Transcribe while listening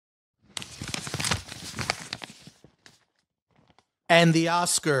And the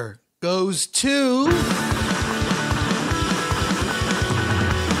Oscar goes to...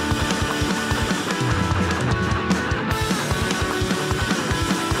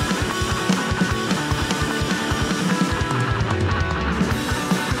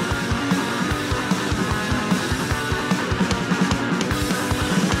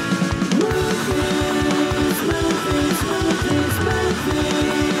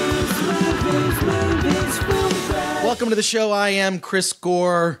 Welcome to the show. I am Chris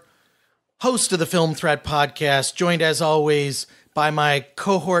Gore, host of the Film Threat Podcast, joined as always by my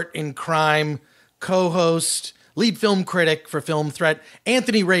cohort in crime, co-host, lead film critic for Film Threat,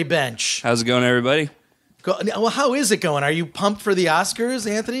 Anthony Ray Bench. How's it going, everybody? Well, how is it going? Are you pumped for the Oscars,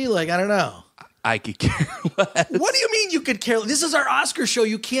 Anthony? I don't know. I could care less. What do you mean you could care? This is our Oscar show.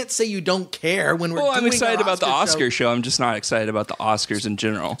 You can't say you don't care when we're doing I'm excited about the Oscar show. show. I'm just not excited about the Oscars in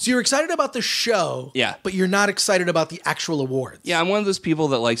general. So you're excited about the show, yeah, but you're not excited about the actual awards. Yeah, I'm one of those people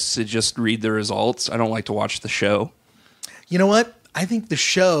that likes to just read the results. I don't like to watch the show. You know what? I think the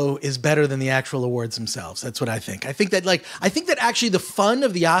show is better than the actual awards themselves. That's what I think. I think that actually the fun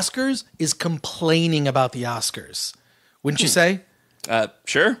of the Oscars is complaining about the Oscars. Wouldn't you say?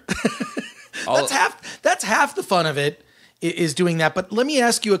 Sure. That's half the fun of it, is doing that. But let me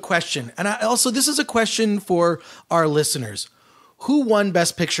ask you a question. And this is a question for our listeners. Who won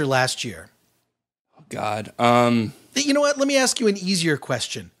Best Picture last year? Oh, God. You know what? Let me ask you an easier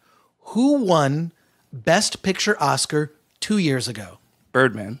question. Who won Best Picture Oscar 2 years ago?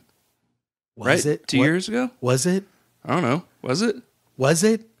 Birdman. Was it? 2 years ago? Was it? I don't know. Was it? Was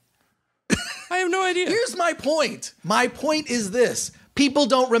it? I have no idea. Here's my point. My point is this. People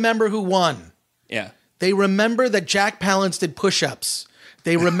don't remember who won. Yeah. They remember that Jack Palance did push-ups.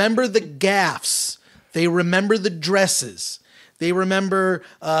 They remember the gaffes. They remember the dresses. They remember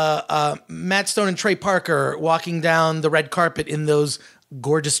Matt Stone and Trey Parker walking down the red carpet in those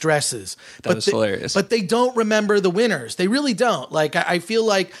gorgeous dresses. That was hilarious. But they don't remember the winners. They really don't. I feel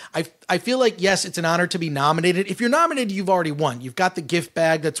like yes, it's an honor to be nominated. If you're nominated, you've already won. You've got the gift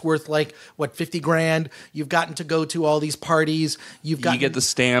bag that's worth $50,000. You've gotten to go to all these parties. You get the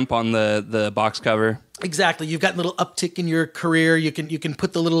stamp on the box cover. Exactly. You've got a little uptick in your career. You can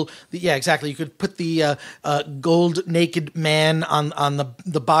put exactly. You could put the gold naked man on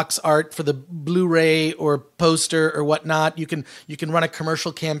the box art for the Blu-ray or poster or whatnot. You can run a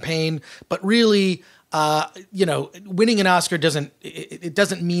commercial campaign, but really, winning an Oscar doesn't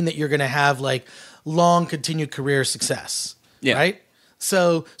mean that you're going to have long continued career success. Yeah. Right.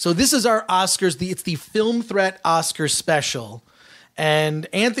 So this is our Oscars. It's the Film Threat Oscar special. And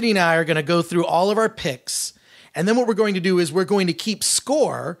Anthony and I are going to go through all of our picks. And then what we're going to do is we're going to keep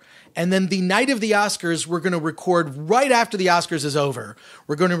score. And then the night of the Oscars, we're going to record right after the Oscars is over.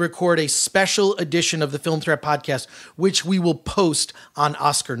 We're going to record a special edition of the Film Threat Podcast, which we will post on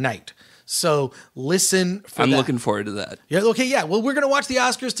Oscar night. So listen for that. I'm looking forward to that. Yeah. Okay. Yeah. Well, we're going to watch the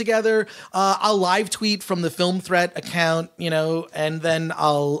Oscars together. I'll live tweet from the Film Threat account, and then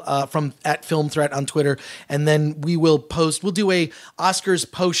I'll from at Film Threat on Twitter, and then we will post. We'll do a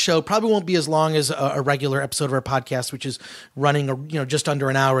Oscars post show. Probably won't be as long as a regular episode of our podcast, which is running just under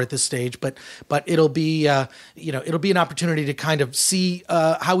an hour at this stage. But it'll be it'll be an opportunity to kind of see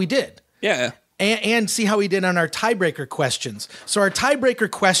how we did. Yeah. And see how we did on our tiebreaker questions. So our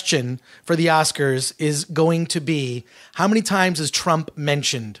tiebreaker question for the Oscars is going to be, how many times is Trump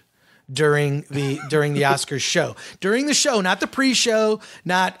mentioned during the Oscars show? During the show, not the pre-show,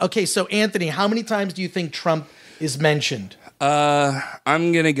 okay, so Anthony, how many times do you think Trump is mentioned?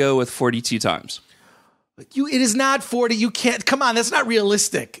 I'm going to go with 42 times. It is not 40. You can't, come on, that's not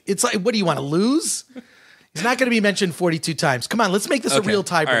realistic. It's like, what do you want to lose? He's not going to be mentioned 42 times. Come on, let's make this a real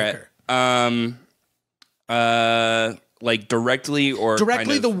tiebreaker. Directly or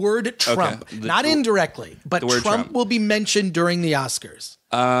directly the word Trump, okay. Not indirectly, but Trump will be mentioned during the Oscars.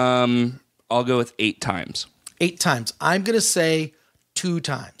 I'll go with 8 times. 8 times. I'm going to say 2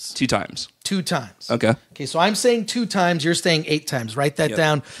 times. 2 times. 2 times. Okay. Okay. So I'm saying 2 times. You're saying 8 times. Write that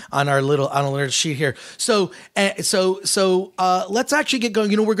down on our little sheet here. So let's actually get going.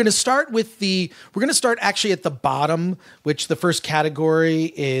 We're going to start actually at the bottom, which the first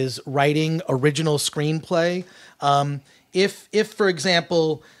category is writing original screenplay. If for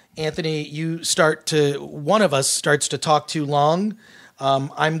example, Anthony, one of us starts to talk too long,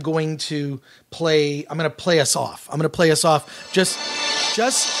 I'm going to play us off. I'm going to play us off just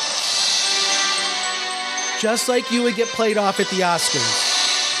like you would get played off at the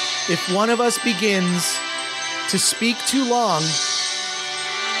Oscars. If one of us begins to speak too long,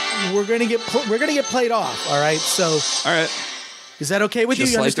 we're going to get played off. All right. So, all right. Is that okay with you?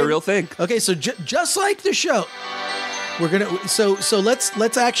 Just like the real thing. Okay. So just like the show. We're gonna so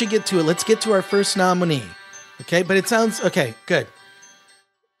let's actually get to it. Let's get to our first nominee. Okay, but it sounds okay. Good.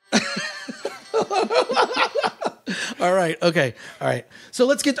 All right. Okay. All right. So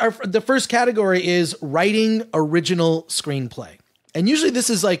let's get the first category is writing original screenplay. And usually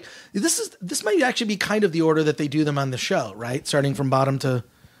this might actually be kind of the order that they do them on the show, right? Starting from bottom to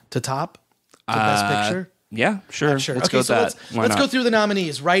top, to best picture. Yeah, sure. Sure. Let's Okay, go with so that. let's go through the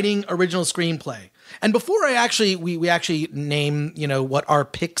nominees. Writing original screenplay. And before we actually name, what our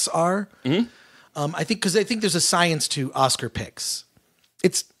picks are, I think there's a science to Oscar picks.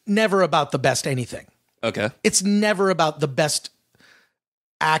 It's never about the best anything. Okay. It's never about the best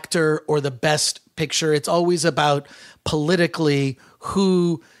actor or the best picture. It's always about politically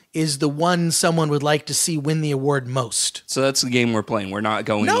who is the one someone would like to see win the award most. So that's the game we're playing. We're not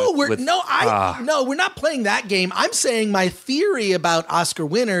going. No, we're not playing that game. I'm saying my theory about Oscar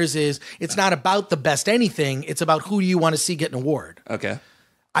winners is it's not about the best anything. It's about who do you want to see get an award. Okay.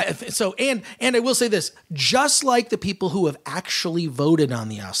 And I will say this, just like the people who have actually voted on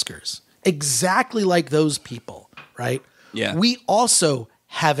the Oscars, exactly like those people, right? Yeah. We also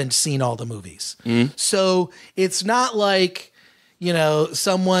haven't seen all the movies. So it's not like,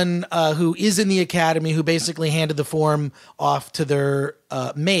 someone who is in the Academy who basically handed the form off to their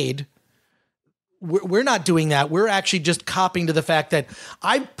maid. We're not doing that. We're actually just copying to the fact that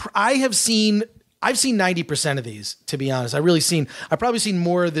I've seen 90% of these, to be honest. I've probably seen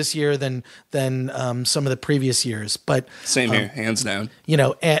more this year than some of the previous years. But same here, hands down.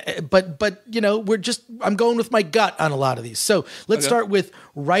 I'm going with my gut on a lot of these. So let's start with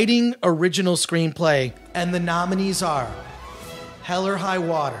writing original screenplay, and the nominees are Hell or High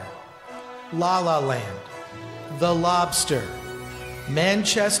Water, La La Land, The Lobster,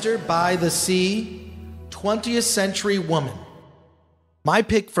 Manchester by the Sea, 20th Century Woman. My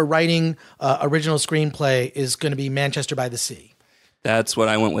pick for writing original screenplay is going to be Manchester by the Sea. That's what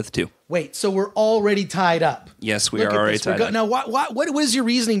I went with too. Wait, so we're already tied up? Yes, we are already tied up. Now, what is your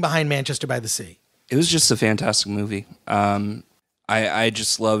reasoning behind Manchester by the Sea? It was just a fantastic movie. I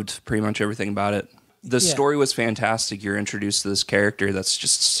just loved pretty much everything about it. The story was fantastic. You're introduced to this character that's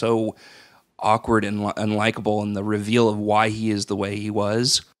just so awkward and unlikable, and the reveal of why he is the way he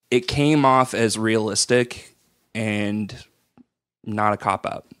was. It came off as realistic and not a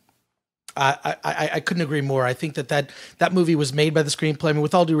cop-out. I couldn't agree more. I think that movie was made by the screenplay. I mean,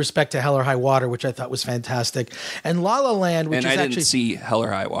 with all due respect to Hell or High Water, which I thought was fantastic, and La La Land, which I didn't see Hell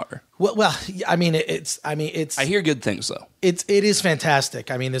or High Water. Well, I mean, it's. I hear good things though. It is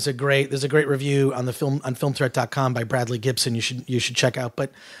fantastic. I mean, there's a great review on filmthreat.com by Bradley Gibson. You should check out.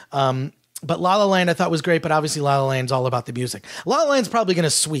 But La La Land I thought was great, but obviously La La Land's all about the music. La La Land's probably going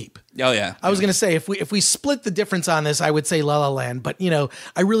to sweep. Oh yeah. I was going to say if we split the difference on this, I would say La La Land, but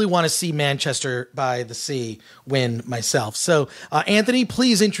I really want to see Manchester by the Sea win myself. So, Anthony,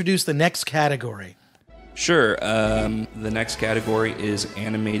 please introduce the next category. Sure. The next category is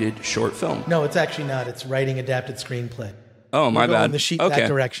animated short film. No, it's actually not. It's writing adapted screenplay. Oh, my bad. The sheet that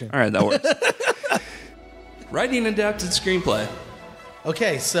direction. All right, that works. Writing adapted screenplay.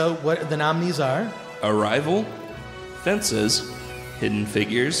 Okay, so what the nominees are? Arrival, Fences, Hidden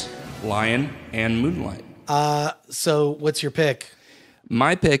Figures, Lion, and Moonlight. So what's your pick?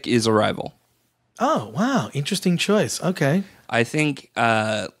 My pick is Arrival. Oh, wow. Interesting choice. Okay. I think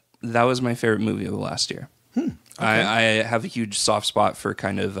that was my favorite movie of last year. Okay. I have a huge soft spot for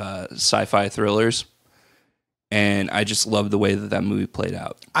kind of sci-fi thrillers, and I just love the way that movie played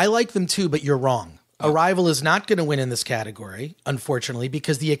out. I like them too, but you're wrong. Arrival is not going to win in this category, unfortunately,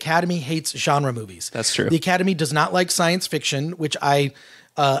 because the Academy hates genre movies. That's true. The Academy does not like science fiction, which I,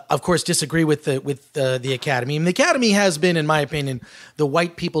 of course, disagree with the Academy. And the Academy has been, in my opinion, the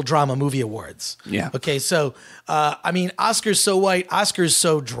white people drama movie awards. Yeah. Okay, so, Oscars so white, Oscars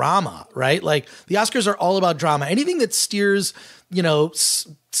so drama, right? Like, the Oscars are all about drama. Anything that steers,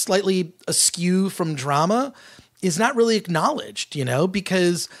 slightly askew from drama is not really acknowledged,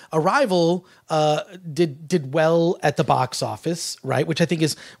 because Arrival did well at the box office, right? Which I think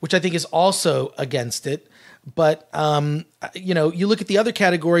is also against it. But you look at the other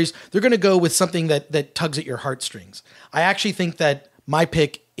categories, they're going to go with something that tugs at your heartstrings. I actually think that my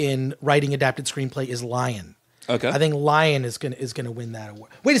pick in writing adapted screenplay is Lion. Okay. I think Lion is gonna win that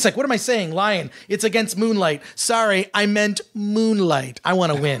award. Wait a sec, what am I saying? Lion. It's against Moonlight. Sorry, I meant Moonlight. I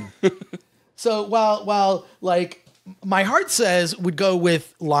want to win. So while like my heart says would go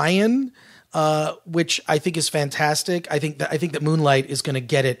with Lion, which I think is fantastic. I think that Moonlight is going to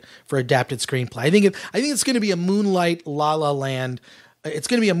get it for adapted screenplay. I think it's going to be a Moonlight La La Land. It's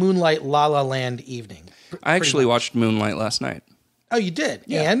going to be a Moonlight La La Land evening. I actually watched Moonlight last night. Oh, you did?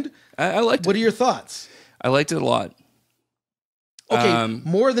 Yeah. And I liked it. What are your thoughts? I liked it a lot. Okay,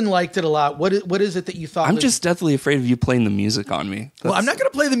 more than liked it a lot. What is it that you thought? I'm just deathly afraid of you playing the music on me. Well, I'm not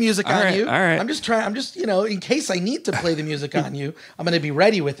going to play the music on you. All right. I'm just, in case I need to play the music on you, I'm going to be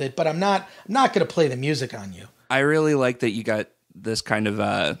ready with it, but I'm not going to play the music on you. I really like that you got this kind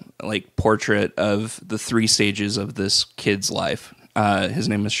of like portrait of the 3 stages of this kid's life. His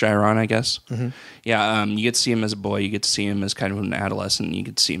name is Chiron, I guess. Mm-hmm. Yeah, you get to see him as a boy, you get to see him as kind of an adolescent, and you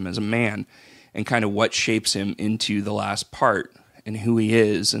get to see him as a man, and kind of what shapes him into the last part and who he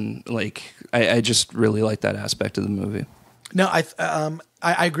is, and like I just really like that aspect of the movie. No,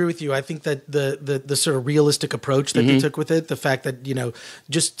 I agree with you. I think that the sort of realistic approach that they took with it, the fact that,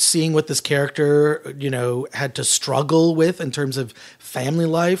 just seeing what this character, had to struggle with in terms of family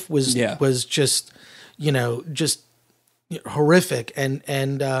life was just, just horrific,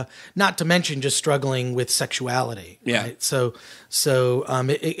 and not to mention just struggling with sexuality. Yeah. Right? So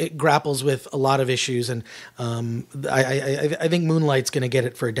it grapples with a lot of issues, and I think Moonlight's going to get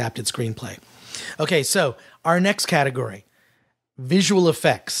it for adapted screenplay. Okay, so our next category, visual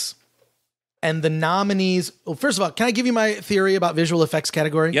effects. And the nominees, well, first of all, can I give you my theory about visual effects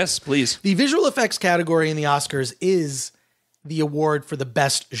category? Yes, please. The visual effects category in the Oscars is the award for the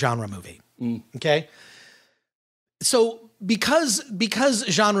best genre movie. Okay? So because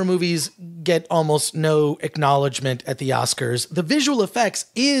genre movies get almost no acknowledgement at the Oscars, the visual effects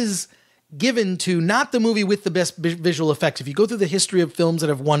is given to not the movie with the best visual effects. If you go through the history of films that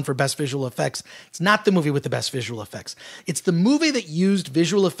have won for best visual effects, it's not the movie with the best visual effects. It's the movie that used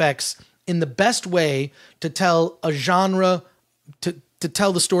visual effects in the best way to tell a genre, to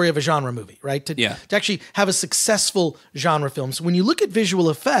tell the story of a genre movie, right? To actually have a successful genre film. So when you look at visual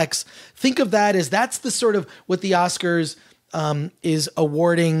effects, think of that as that's the sort of what the Oscars is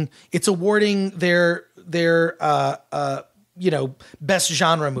awarding. It's awarding their best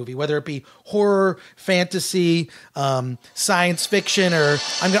genre movie, whether it be horror, fantasy, science fiction, or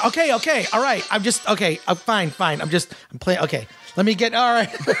okay, all right. I'm fine. I'm playing. Okay, let me get, all right.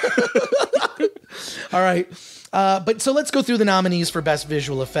 All right. But so let's go through the nominees for best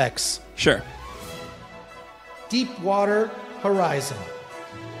visual effects. Sure. Deepwater Horizon,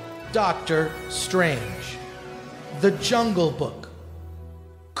 Doctor Strange, The Jungle Book,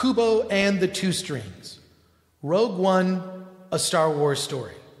 Kubo and the Two Strings, Rogue One, A Star Wars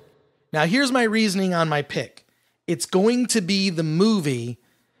Story. Now, here's my reasoning on my pick. It's going to be the movie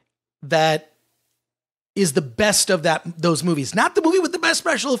that is the best of those movies. Not the movie with the best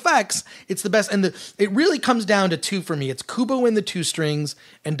special effects. It's the best. And it really comes down to 2 for me. It's Kubo and the Two Strings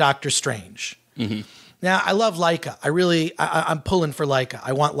and Doctor Strange. Mm-hmm. Now, I love Laika. I'm pulling for Laika.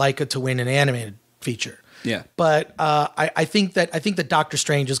 I want Laika to win an animated feature. Yeah. But I think that Doctor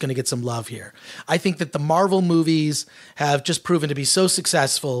Strange is going to get some love here. I think that the Marvel movies have just proven to be so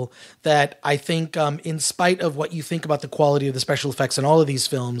successful that I think in spite of what you think about the quality of the special effects in all of these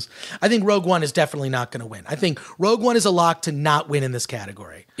films, I think Rogue One is definitely not going to win. I think Rogue One is a lock to not win in this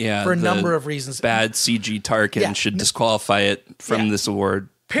category. Yeah. For a number of reasons. Bad CG Tarkin should disqualify it from this award.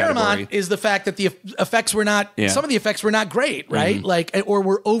 Paramount category. Is the fact that the effects were not, some of the effects were not great, right? Mm-hmm. Like, or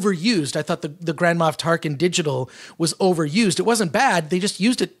were overused. I thought the Grand Moff Tarkin digital was overused. It wasn't bad. They just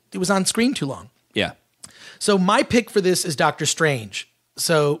used it. It was on screen too long. Yeah. So my pick for this is Doctor Strange.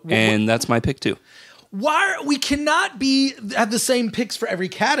 And that's my pick too. We cannot have the same picks for every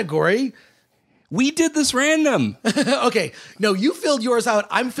category. We did this random. Okay. No, you filled yours out.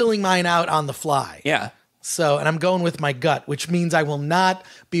 I'm filling mine out on the fly. Yeah. So, and I'm going with my gut, which means I will not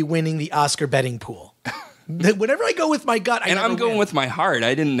be winning the Oscar betting pool. Whenever I go with my gut, I'm going with my heart.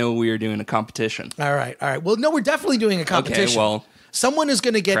 I didn't know we were doing a competition. All right. Well, no, we're definitely doing a competition. Okay, well, someone is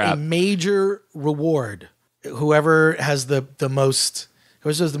going to get a major reward. Whoever has the most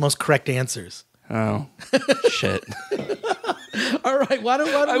correct answers. Oh, shit. All right. Why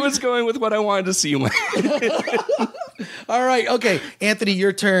don't I was going with what I wanted to see you win. All right. Okay, Anthony,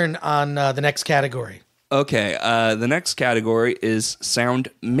 your turn on the next category. Okay, the next category is sound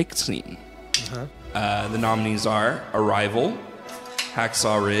mixing. Uh-huh. The nominees are Arrival,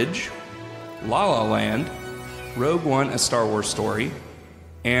 Hacksaw Ridge, La La Land, Rogue One, A Star Wars Story,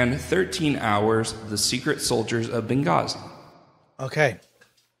 and 13 Hours, The Secret Soldiers of Benghazi. Okay,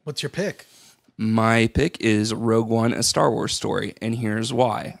 what's your pick? My pick is Rogue One, A Star Wars Story, and here's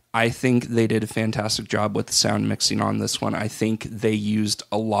why. I think they did a fantastic job with the sound mixing on this one. I think they used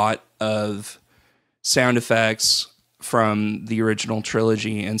a lot of sound effects from the original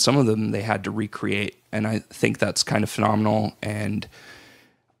trilogy, and some of them they had to recreate, and I think that's kind of phenomenal, and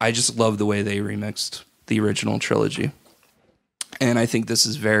I just love the way they remixed the original trilogy. And I think this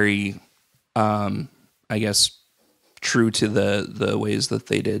is very, I guess, true to the ways that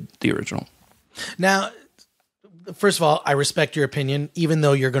they did the original. Now, First of all, I respect your opinion, even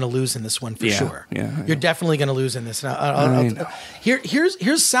though you're going to lose in this one for sure. Yeah, you're definitely going to lose in this.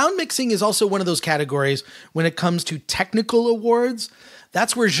 Here's sound mixing is also one of those categories when it comes to technical awards.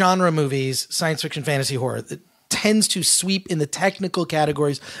 That's where genre movies, science fiction, fantasy, horror, it tends to sweep in the technical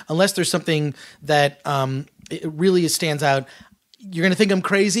categories, unless there's something that it really stands out. You're going to think I'm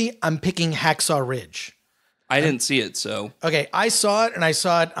crazy. I'm picking Hacksaw Ridge. I didn't see it, so okay. I saw it, and I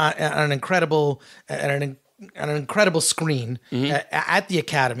saw it on an incredible screen at the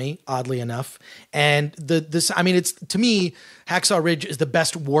Academy, oddly enough. And it's to me, Hacksaw Ridge is the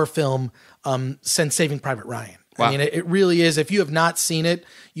best war film since Saving Private Ryan. Wow. I mean, it really is. If you have not seen it,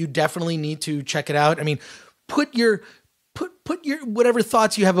 you definitely need to check it out. I mean, put your whatever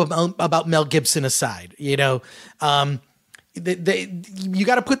thoughts you have about Mel Gibson aside. You know, you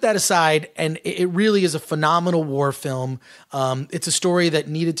got to put that aside, and it really is a phenomenal war film. It's a story that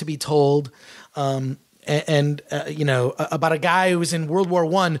needed to be told. About a guy who was in World War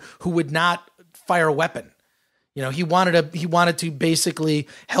I who would not fire a weapon. You know, he wanted to basically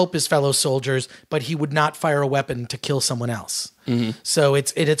help his fellow soldiers, but he would not fire a weapon to kill someone else. Mm-hmm. So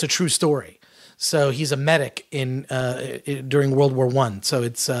it's a true story. So he's a medic during World War I. So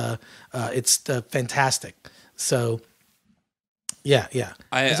it's fantastic. So yeah.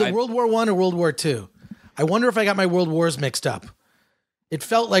 Is it World War I or World War II? I wonder if I got my world wars mixed up. It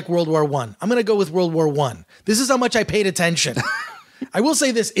felt like World War I. I'm going to go with World War I. This is how much I paid attention. I will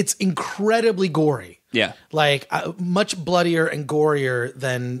say this. It's incredibly gory. Yeah. Like much bloodier and gorier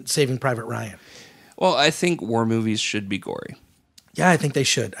than Saving Private Ryan. Well, I think war movies should be gory. Yeah, I think they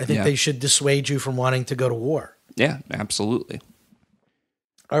should. I think they should dissuade you from wanting to go to war. Yeah, absolutely.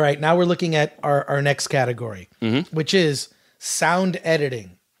 All right. Now we're looking at our next category, which is sound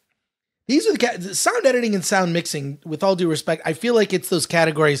editing. These are the sound editing and sound mixing. With all due respect, I feel like it's those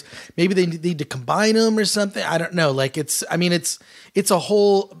categories. Maybe they need to combine them or something. I don't know. Like it's a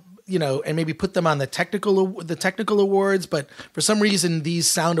whole, and maybe put them on the technical awards. But for some reason, these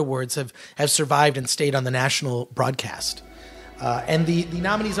sound awards have survived and stayed on the national broadcast. And the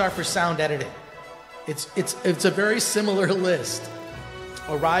nominees are for sound editing. It's a very similar list: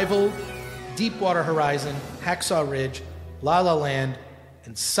 Arrival, Deepwater Horizon, Hacksaw Ridge, La La Land,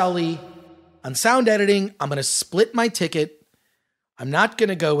 and Sully. On sound editing, I'm going to split my ticket. I'm not going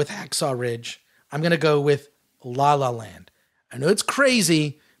to go with Hacksaw Ridge. I'm going to go with La La Land. I know it's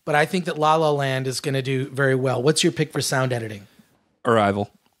crazy, but I think that La La Land is going to do very well. What's your pick for sound editing? Arrival.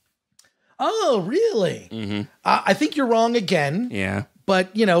 Oh, really? Mm-hmm. I think you're wrong again. Yeah.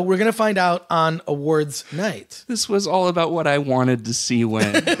 But, we're going to find out on awards night. This was all about what I wanted to see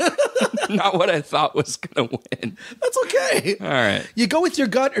win. Not what I thought was going to win. That's okay. All right. You go with your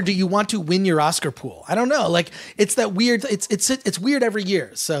gut, or do you want to win your Oscar pool? I don't know. Like, it's that weird. It's weird every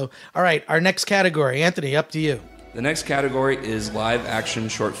year. So, all right, our next category, Anthony, up to you. The next category is live action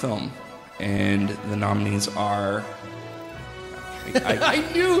short film, and the nominees are. I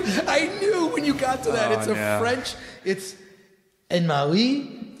knew when you got to that. It's French. It's en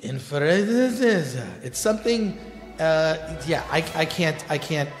Maui in France. It's something. I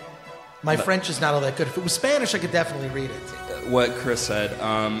can't. My French is not all that good. If it was Spanish, I could definitely read it. What Chris said.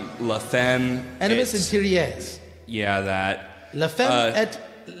 La Femme. Animus Interieurs. Yeah, that. La Femme et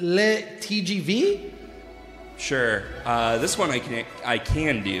le TGV? Sure. This one I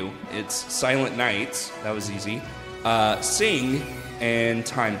can do. It's Silent Nights. That was easy. Sing and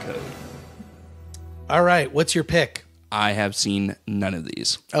Time Code. All right. What's your pick? I have seen none of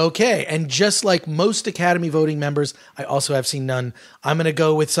these. Okay. And just like most Academy voting members, I also have seen none. I'm going to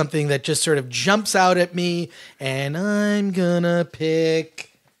go with something that just sort of jumps out at me, and I'm going to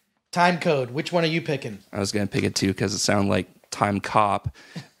pick Time Code. Which one are you picking? I was going to pick it too because it sounded like Time Cop,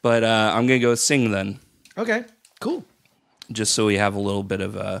 but I'm going to go with Sing then. Okay. Cool. Just so we have a little bit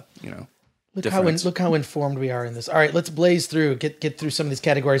of Look how informed we are in this. All right, let's blaze through, get through some of these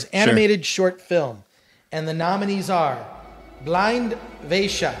categories. Animated short film. And the nominees are Blind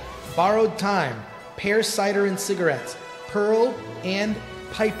Vaisha, Borrowed Time, Pear Cider and Cigarettes, Pearl, and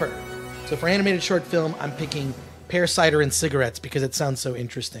Piper. So for animated short film, I'm picking Pear Cider and Cigarettes because it sounds so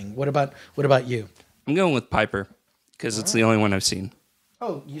interesting. What about you? I'm going with Piper because it's the only one I've seen.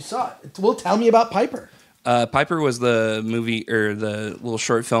 Oh, you saw it. Well, tell me about Piper. Piper was the movie or the little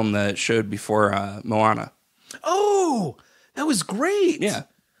short film that showed before Moana. Oh, that was great. Yeah.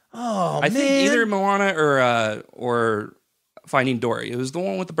 Oh, I think either Moana or Finding Dory. It was the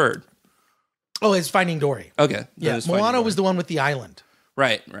one with the bird. Oh, it's Finding Dory. Okay. Yeah, Moana was the one with the island.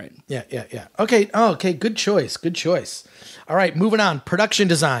 Right. Yeah. Okay. Oh, okay. Good choice. All right, moving on. Production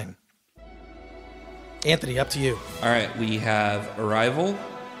design. Anthony, up to you. All right. We have Arrival,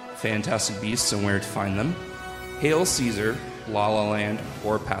 Fantastic Beasts and Where to Find Them, Hail Caesar, La La Land,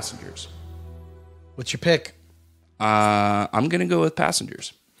 or Passengers? What's your pick? I'm going to go with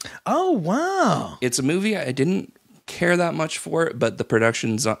Passengers. Oh, wow. It's a movie I didn't care that much for it, but the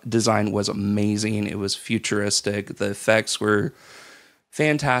production design was amazing. It was futuristic. The effects were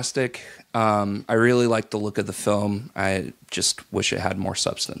fantastic. I really liked the look of the film. I just wish it had more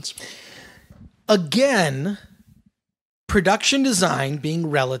substance. Again, production design being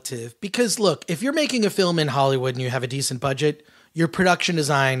relative, because look, if you're making a film in Hollywood and you have a decent budget, your production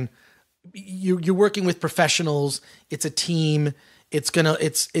design, you're working with professionals. It's a team. It's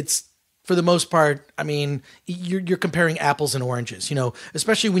for the most part, I mean, you're comparing apples and oranges, you know,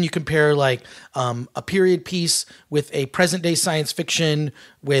 especially when you compare like a period piece with a present day science fiction,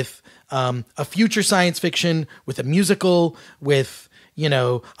 with a future science fiction, with a musical, with, you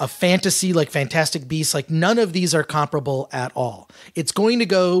know, a fantasy like Fantastic Beasts. Like none of these are comparable at all. It's going to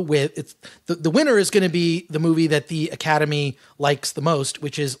go with the winner is going to be the movie that the Academy likes the most,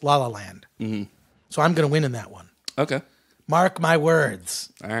 which is La La Land. Mm-hmm. So I'm going to win in that one. Okay. Mark my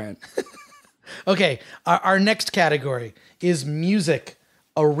words. All right. Okay, our next category is music,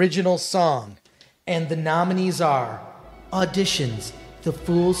 original song. And the nominees are Auditions, The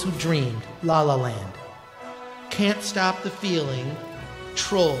Fools Who Dreamed, La La Land, Can't Stop the Feeling,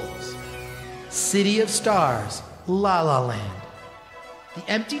 Trolls, City of Stars, La La Land, The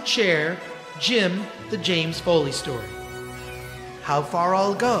Empty Chair, Jim, the James Foley Story, How Far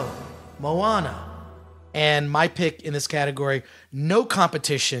I'll Go, Moana. And my pick in this category, no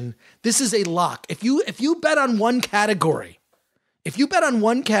competition. This is a lock. If you bet on one category,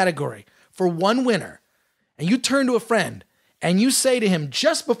 for one winner, and you turn to a friend and you say to him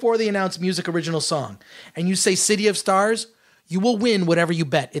just before they announce music original song, and you say City of Stars, you will win whatever you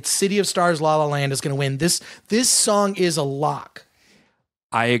bet. It's City of Stars, La La Land is going to win. This song is a lock.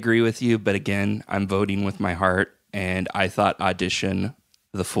 I agree with you, but again, I'm voting with my heart, and I thought Audition,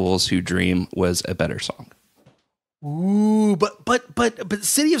 The Fools Who Dream was a better song. Ooh, but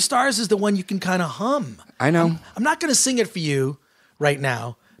City of Stars is the one you can kind of hum. I know. I'm not going to sing it for you right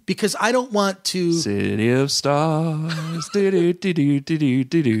now because I don't want to. City of Stars. If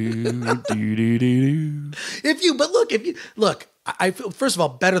you look, I feel, first of all,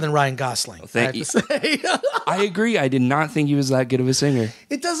 better than Ryan Gosling. Thank you. Say. I agree. I did not think he was that good of a singer.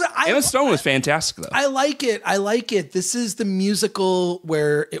 It doesn't. Emma Stone was fantastic, though. I like it. This is the musical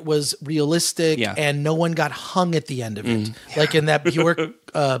where it was realistic and no one got hung at the end of it, like in that Bjork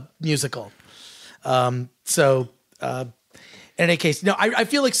musical. In any case, no, I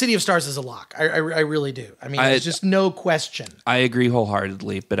feel like City of Stars is a lock. I really do. I mean, there's just no question. I agree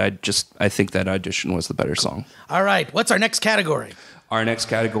wholeheartedly, but I think that Audition was the better song. All right. What's our next category? Our next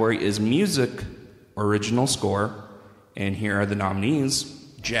category is music, original score. And here are the nominees: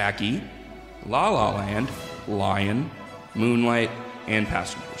 Jackie, La La Land, Lion, Moonlight, and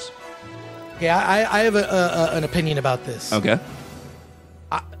Passengers. Yeah, I have an opinion about this. Okay.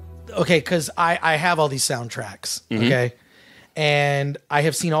 Because I have all these soundtracks. Mm-hmm. Okay. And I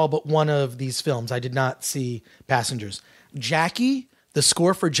have seen all but one of these films. I did not see Passengers. Jackie, the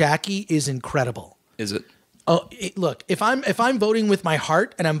score for Jackie is incredible. Is it? Oh, look, if I'm voting with my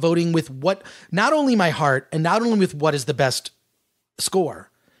heart and I'm voting with what, not only my heart and not only with what is the best score,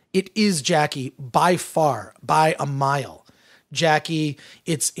 it is Jackie by far, by a mile. Jackie,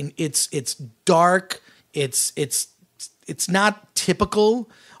 it's dark. It's not typical.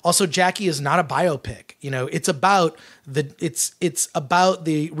 Also, Jackie is not a biopic. You know, it's about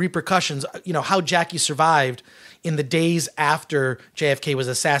the repercussions, you know, how Jackie survived in the days after JFK was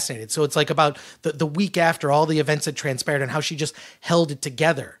assassinated. So it's like about the week after all the events had transpired and how she just held it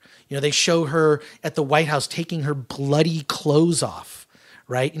together. You know, they show her at the White House taking her bloody clothes off,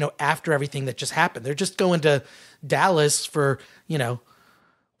 right? You know, after everything that just happened. They're just going to Dallas for, you know,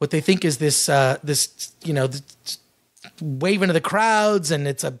 what they think is this waving to the crowds, and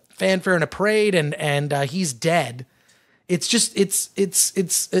it's a fanfare and a parade, and he's dead. It's just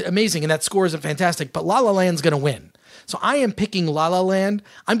it's amazing, and that score isn't fantastic. But La La Land's gonna win, so I am picking La La Land.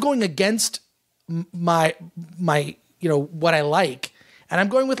 I'm going against my what I like, and I'm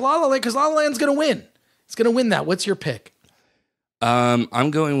going with La La Land because La La Land's gonna win. It's gonna win that. What's your pick?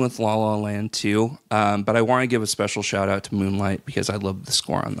 I'm going with La La Land too, but I want to give a special shout out to Moonlight because I love the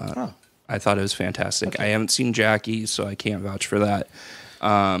score on that. Oh. I thought it was fantastic. Okay. I haven't seen Jackie, so I can't vouch for that.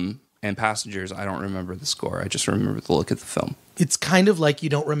 And Passengers, I don't remember the score. I just remember the look at the film. It's kind of like you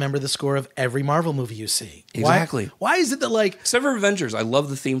don't remember the score of every Marvel movie you see. Exactly. Why is it that like... Except for Avengers. I love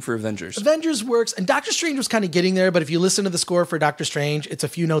the theme for Avengers. Avengers works, and Doctor Strange was kind of getting there, but if you listen to the score for Doctor Strange, it's a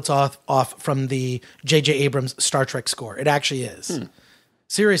few notes off from the J.J. Abrams Star Trek score. It actually is.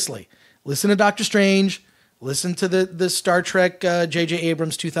 Seriously. Listen to Doctor Strange. Listen to the Star Trek J.J.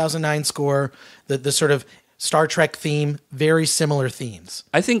 Abrams 2009 score, the sort of Star Trek theme, very similar themes.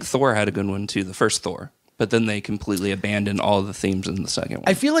 I think Thor had a good one too, the first Thor. But then they completely abandoned all of the themes in the second one.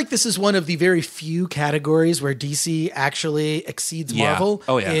 I feel like this is one of the very few categories where DC actually exceeds Marvel.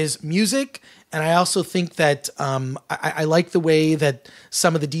 Oh, yeah. Is music. And I also think that I like the way that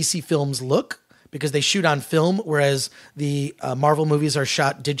some of the DC films look because they shoot on film, whereas the Marvel movies are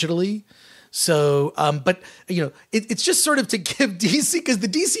shot digitally. So, but it's just sort of to give DC, because the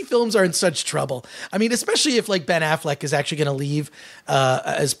DC films are in such trouble. I mean, especially if like Ben Affleck is actually going to leave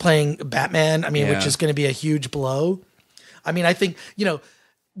as playing Batman. I mean, which is going to be a huge blow. I mean, I think,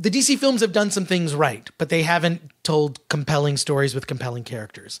 the DC films have done some things right, but they haven't told compelling stories with compelling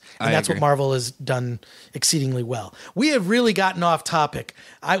characters. And that's what Marvel has done exceedingly well. We have really gotten off topic.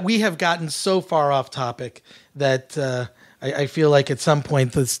 We have gotten so far off topic that, I feel like at some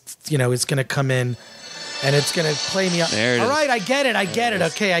point this, is going to come in and it's going to play me up. There it all is. right, I get it.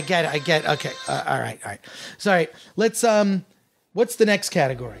 Okay, I get it. Okay. All right. Sorry. Let's, what's the next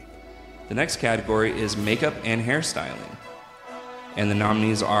category? The next category is makeup and hairstyling. And the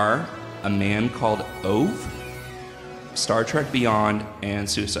nominees are A Man Called Ove, Star Trek Beyond, and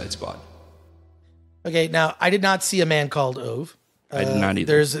Suicide Squad. Okay, now I did not see A Man Called Ove. I did not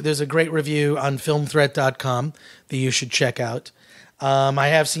either. There's a great review on filmthreat.com that you should check out. I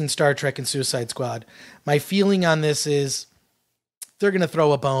have seen Star Trek and Suicide Squad. My feeling on this is they're going to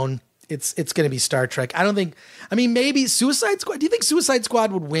throw a bone. It's going to be Star Trek. Maybe Suicide Squad. Do you think Suicide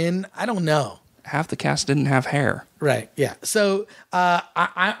Squad would win? I don't know. Half the cast didn't have hair. Right. Yeah. So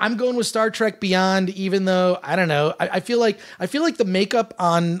I'm going with Star Trek Beyond, even though I don't know. I feel like the makeup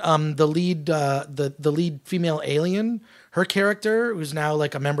on the lead female alien, her character, who's now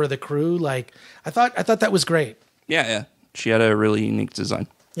like a member of the crew, like I thought that was great. Yeah. She had a really unique design.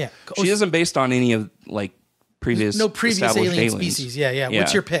 Yeah. She isn't based on any of like previous alien aliens. species. Yeah.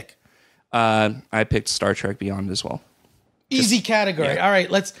 What's your pick? I picked Star Trek Beyond as well. Easy category. Yeah. All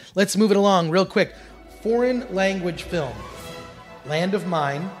right, let's move it along real quick. Foreign language film. Land of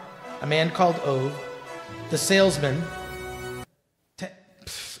Mine, A Man Called Ove, The Salesman.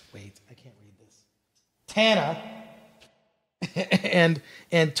 Wait, I can't read this. Tana and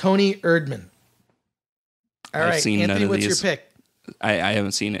Tony Erdmann. All right, I've seen Anthony, none of what's these. your pick? I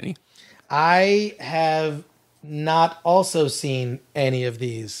haven't seen any. I have not also seen any of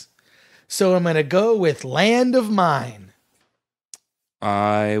these. So I'm going to go with Land of Mine.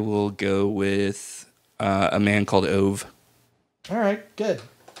 I will go with A Man Called Ove. All right, good.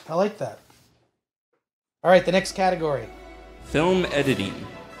 I like that. All right, the next category. Film editing.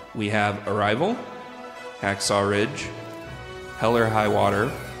 We have Arrival, Hacksaw Ridge, Hell or High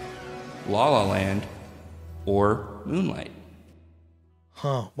Water, La La Land, or Moonlight.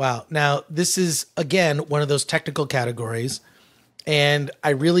 Huh, wow. Now, this is, again, one of those technical categories, and I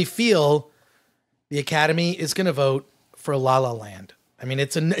really feel the Academy is going to vote for La La Land. I mean,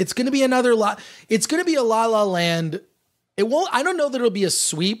 it's going to be another it's going to be a La La Land. I don't know that it'll be a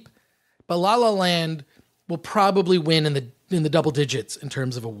sweep, but La La Land will probably win in the double digits in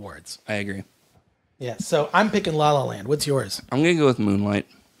terms of awards. I agree. Yeah, so I'm picking La La Land. What's yours? I'm going to go with Moonlight.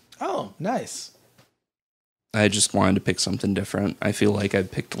 Oh, nice. I just wanted to pick something different. I feel like I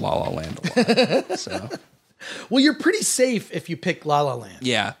picked La La Land a lot. So. Well, you're pretty safe if you pick La La Land.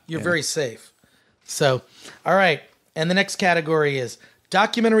 Yeah. You're very safe. So, all right. And the next category is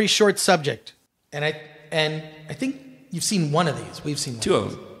documentary short subject. And I think you've seen one of these. We've seen one. Two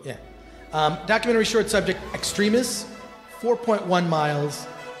of them. Yeah. Documentary short subject, Extremis, 4.1 Miles,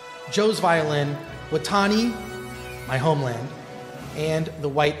 Joe's Violin, Watani, My Homeland, and The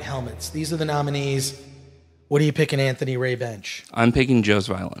White Helmets. These are the nominees. What are you picking, Anthony Ray Bench? I'm picking Joe's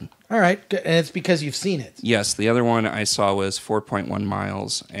Violin. All right. Good. And it's because you've seen it. Yes, the other one I saw was 4.1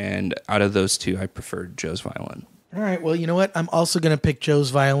 Miles, and out of those two, I preferred Joe's Violin. All right. Well, you know what? I'm also going to pick Joe's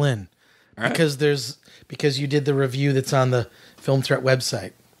Violin because you did the review that's on the Film Threat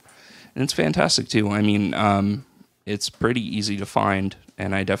website. And it's fantastic, too. I mean, it's pretty easy to find,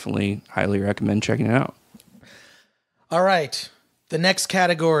 and I definitely highly recommend checking it out. All right. The next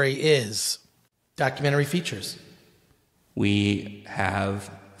category is documentary features. We have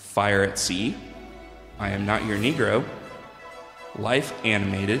Fire at Sea, I Am Not Your Negro, Life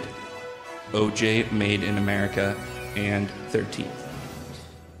Animated, OJ Made in America, and 13th.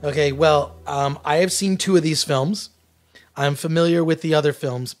 Okay, well, I have seen two of these films. I'm familiar with the other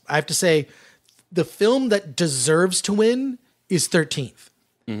films. I have to say, the film that deserves to win is 13th.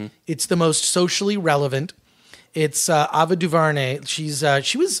 Mm-hmm. It's the most socially relevant. It's Ava DuVernay. She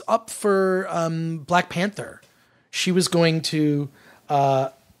was up for Black Panther. She was going to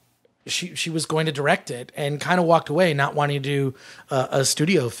she was going to direct it and kind of walked away, not wanting to do a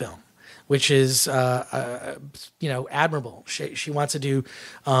studio film, which is admirable. She wants to do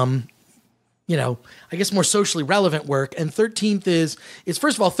I guess more socially relevant work. And 13th is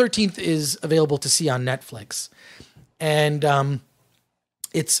first of all, 13th is available to see on Netflix, and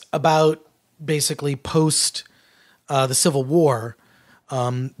it's about basically post the Civil War,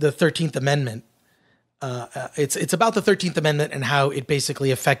 the 13th Amendment. It's about the 13th Amendment and how it basically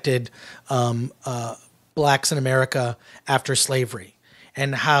affected blacks in America after slavery,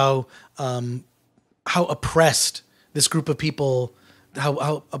 and how oppressed this group of people,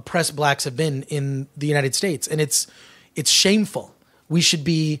 how oppressed blacks have been in the United States. And it's shameful. We should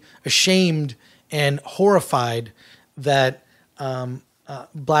be ashamed and horrified that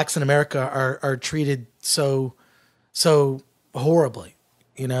blacks in America are treated so horribly.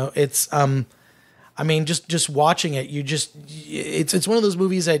 It's just watching it, it's one of those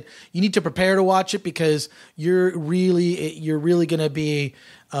movies that you need to prepare to watch it, because you're really going to be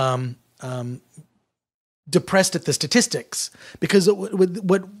depressed at the statistics, because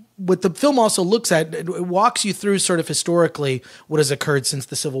what the film also looks at, it walks you through sort of historically what has occurred since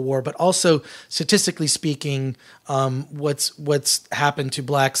the Civil War, but also statistically speaking, what's happened to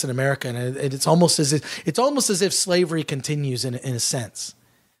blacks in America, and it's almost as if slavery continues in a sense.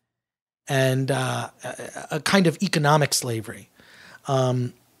 And a kind of economic slavery.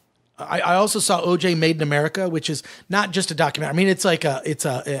 I also saw OJ Made in America, which is not just a documentary. I mean, it's like a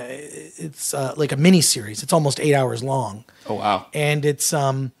mini series. It's almost 8 hours long. Oh wow! And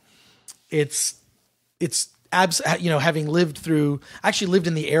having lived in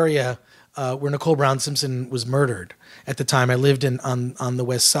the area where Nicole Brown Simpson was murdered at the time. I lived on the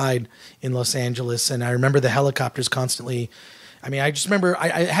West Side in Los Angeles, and I remember the helicopters constantly. I mean, I just remember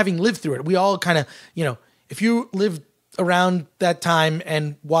I having lived through it. We all kind of, if you lived around that time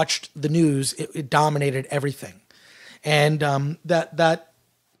and watched the news, it dominated everything. And the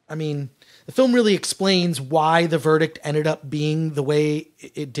film really explains why the verdict ended up being the way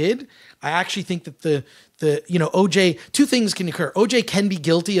it did. I actually think that the OJ, two things can occur. OJ can be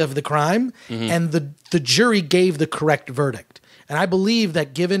guilty of the crime, and the jury gave the correct verdict. And I believe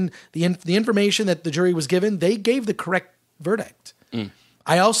that given the information that the jury was given, they gave the correct verdict.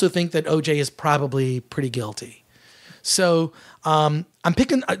 I also think that OJ is probably pretty guilty. So I'm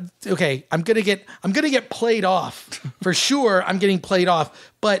picking. Okay, I'm gonna get played off for sure. I'm getting played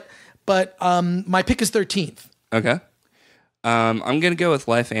off, but my pick is 13th. Okay, I'm gonna go with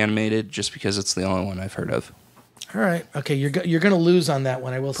Life Animated just because it's the only one I've heard of. All right. Okay, you're gonna lose on that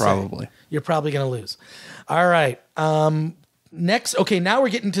one. I will probably. Say you're probably gonna lose. All right. Next. Okay, now we're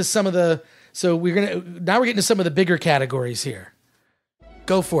getting to some of the. So we're getting to some of the bigger categories here.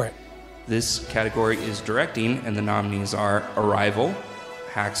 Go for it. This category is directing, and the nominees are Arrival,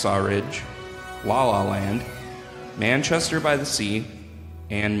 Hacksaw Ridge, La La Land, Manchester by the Sea,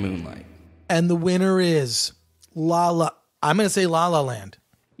 and Moonlight. And the winner is I'm going to say La La Land.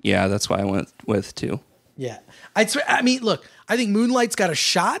 Yeah, that's why I went with too. Yeah. I mean, look, I think Moonlight's got a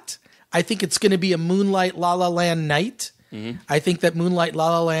shot. I think it's going to be a Moonlight La La Land night. Mm-hmm. I think that Moonlight La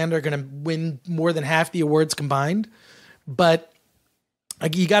La Land are going to win more than half the awards combined, but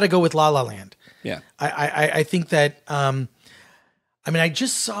you got to go with La La Land. Yeah. I think that, I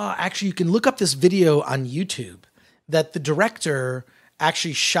just saw, actually, you can look up this video on YouTube that the director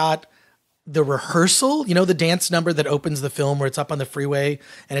actually shot the rehearsal, the dance number that opens the film where it's up on the freeway,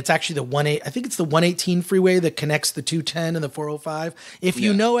 and it's actually I think it's the 118 freeway that connects the 210 and the 405. If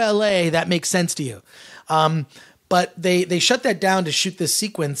you know LA, that makes sense to you. But they shut that down to shoot this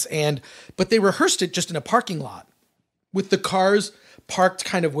sequence, but they rehearsed it just in a parking lot with the cars parked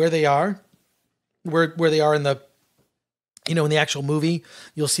kind of where they are in the, in the actual movie.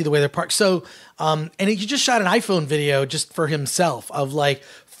 You'll see the way they're parked. So, and he just shot an iPhone video just for himself of like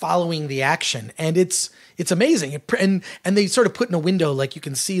following the action, and it's amazing. And they sort of put in a window, like you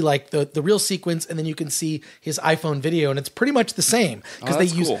can see like the real sequence, and then you can see his iPhone video, and it's pretty much the same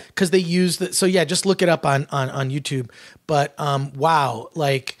because they use the. So yeah, just look it up on YouTube. But wow,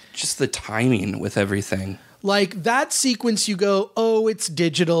 like just the timing with everything. Like that sequence, you go, oh, it's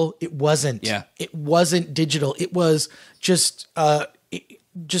digital. It wasn't. Yeah, it wasn't digital. It was just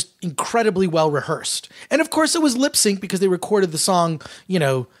incredibly well rehearsed. And of course it was lip sync because they recorded the song,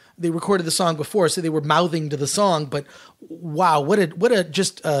 they recorded the song before, so they were mouthing to the song. But wow, what a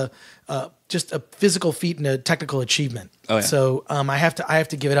just a physical feat and a technical achievement. Oh, yeah. So I have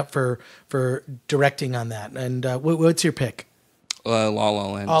to give it up for directing on that. And what's your pick? La La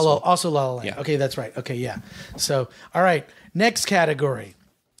Land. Also La La Land. Yeah. Okay, that's right. Okay, yeah. So, all right. Next category,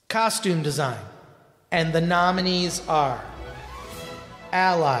 costume design. And the nominees are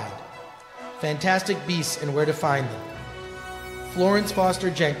Allied, Fantastic Beasts and Where to Find Them, Florence Foster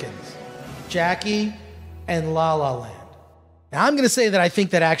Jenkins, Jackie, and La La Land. Now I'm going to say that I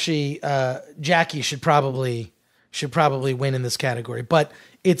think that actually Jackie should probably win in this category, but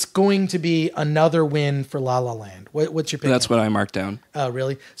it's going to be another win for La La Land. What's your pick? That's what I marked down. Oh,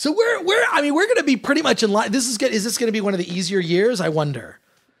 really? So we're going to be pretty much in line. Is this going to be one of the easier years? I wonder.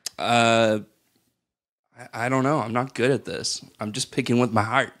 I don't know. I'm not good at this. I'm just picking with my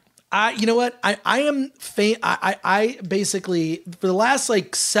heart. You know what? I basically, for the last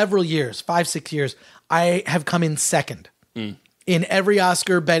like several years, 5-6 years, I have come in second in every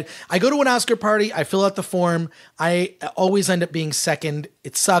Oscar bed. I go to an Oscar party, I fill out the form. I always end up being second.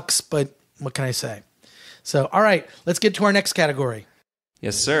 It sucks, but what can I say? So, all right, let's get to our next category.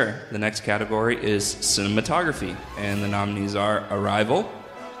 Yes, sir. The next category is cinematography, and the nominees are Arrival,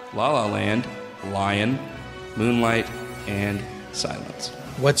 La La Land, Lion, Moonlight, and Silence.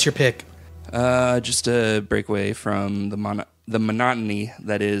 What's your pick? Just a breakaway from the monotony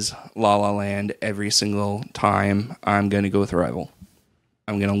that is La La Land every single time. I'm going to go with Arrival.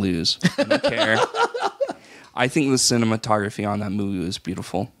 I'm going to lose. I don't care. I think the cinematography on that movie was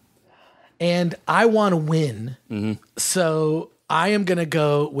beautiful. And I want to win. Mm-hmm. So I am going to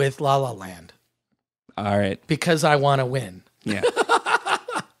go with La La Land. All right. Because I want to win. Yeah.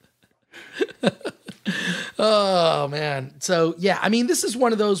 Oh, man. So, yeah, I mean, this is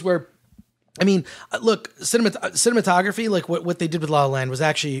one of those where, I mean, look, cinematography, like what they did with La La Land was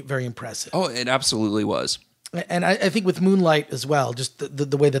actually very impressive. Oh, it absolutely was. And I think with Moonlight as well, just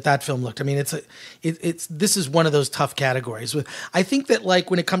the way that film looked. I mean, this is one of those tough categories. I think that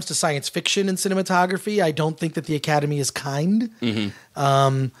like when it comes to science fiction and cinematography, I don't think that the Academy is kind.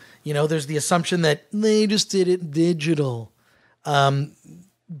 Mm-hmm. There's the assumption that they just did it digital.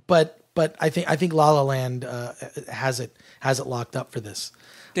 But I think La La Land has it locked up for this.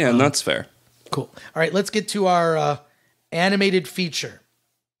 Yeah, and that's fair. Cool. All right, let's get to our animated feature.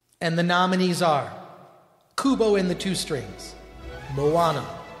 And the nominees are Kubo and the Two Strings, Moana,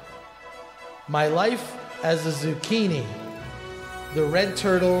 My Life as a Zucchini, The Red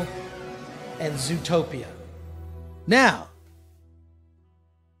Turtle, and Zootopia. Now,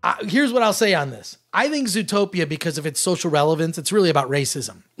 here's what I'll say on this. I think Zootopia, because of its social relevance, it's really about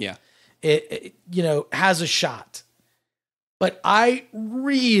racism. Yeah. It has a shot. But I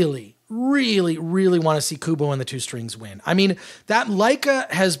really, really, really want to see Kubo and the Two Strings win. I mean, that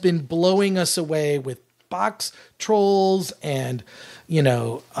Laika has been blowing us away with box trolls and,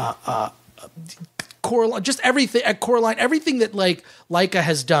 Coraline, just everything at Coraline, everything that like Laika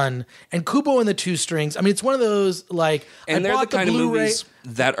has done, and Kubo and the Two Strings. I mean, it's one of those like, and they're the kind of movies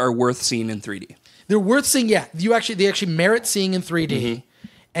that are worth seeing in 3D. They're worth seeing. Yeah, they actually merit seeing in 3D. Mm-hmm.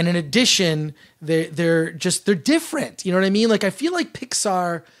 And in addition, they're different. You know what I mean? Like I feel like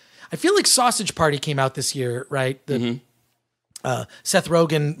Sausage Party came out this year, right? The Seth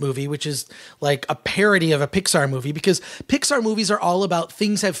Rogen movie, which is like a parody of a Pixar movie, because Pixar movies are all about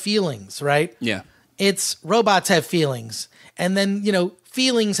things have feelings, right? Yeah. It's robots have feelings, and then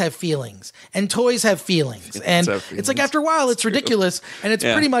feelings have feelings, and toys have feelings, and it's like after a while it's ridiculous, and it's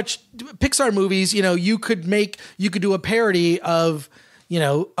pretty much Pixar movies. You could do a parody of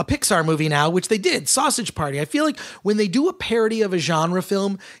a Pixar movie now, which they did, Sausage Party. I feel like when they do a parody of a genre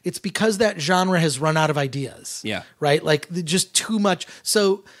film, it's because that genre has run out of ideas. Yeah. Right? Like just too much.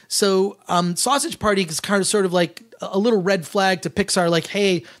 So Sausage Party is kind of sort of like a little red flag to Pixar, like,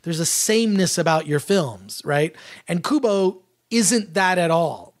 hey, there's a sameness about your films, right? And Kubo isn't that at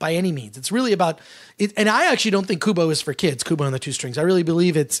all by any means. It's really about it, and I actually don't think Kubo is for kids, Kubo and the Two Strings. I really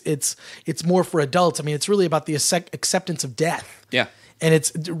believe it's more for adults. I mean, it's really about the acceptance of death. Yeah. And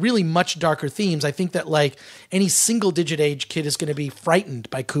it's really much darker themes. I think that like any single digit age kid is going to be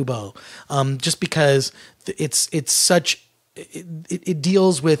frightened by Kubo, just because it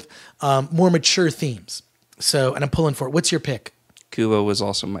deals with more mature themes. So, and I'm pulling for it. What's your pick? Kubo was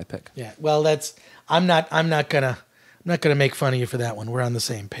also my pick. Yeah. Well, I'm not gonna make fun of you for that one. We're on the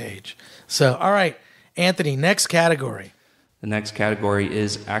same page. So, all right, Anthony, next category. The next category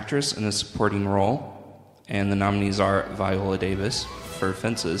is actress in a supporting role, and the nominees are Viola Davis for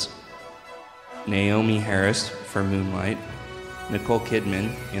Fences, Naomi Harris for Moonlight, Nicole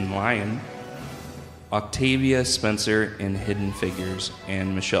Kidman in Lion, Octavia Spencer in Hidden Figures,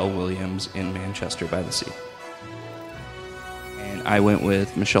 and Michelle Williams in Manchester by the Sea. And I went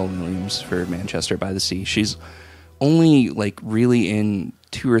with Michelle Williams for Manchester by the Sea. She's only like really in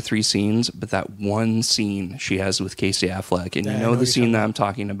 2 or 3 scenes, but that one scene she has with Casey Affleck, and the scene that I'm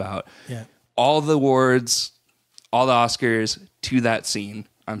talking about. Yeah. All the awards, all the Oscars to that scene.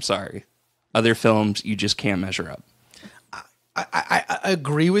 I'm sorry. Other films, you just can't measure up. I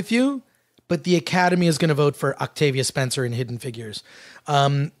agree with you, but the Academy is going to vote for Octavia Spencer in Hidden Figures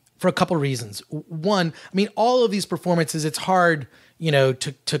for a couple reasons. One, I mean, all of these performances, it's hard,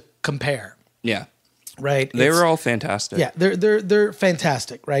 to compare. Yeah. Right. They were all fantastic. Yeah, they're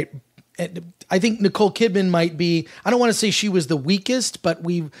fantastic, right? And I think Nicole Kidman might be, I don't want to say she was the weakest, but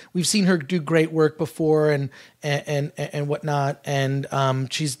we've seen her do great work before and whatnot. And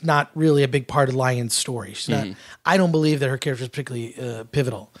she's not really a big part of Lion's story. She's not, I don't believe that her character is particularly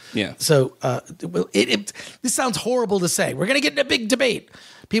pivotal. Yeah. So this sounds horrible to say. We're going to get in a big debate.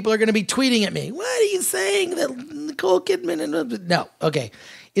 People are going to be tweeting at me. What are you saying that Nicole Kidman and no. Okay.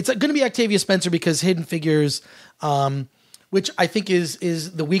 It's going to be Octavia Spencer because Hidden Figures, which I think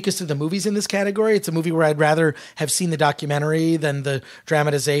is the weakest of the movies in this category. It's a movie where I'd rather have seen the documentary than the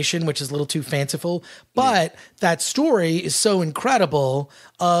dramatization, which is a little too fanciful. But that story is so incredible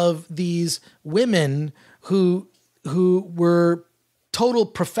of these women who were total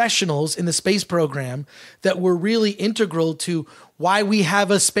professionals in the space program that were really integral to why we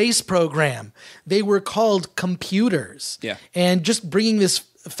have a space program. They were called computers. Yeah. And just bringing this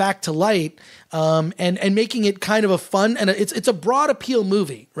fact to light and making it kind of a fun and it's a broad appeal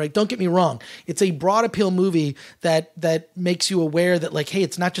movie, right? Don't get me wrong. It's a broad appeal movie that makes you aware that like, hey,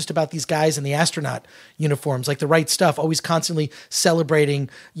 it's not just about these guys in the astronaut uniforms, like The Right Stuff, always constantly celebrating,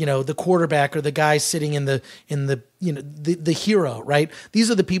 the quarterback or the guy sitting in the the hero, right?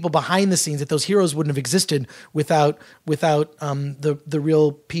 These are the people behind the scenes that those heroes wouldn't have existed without the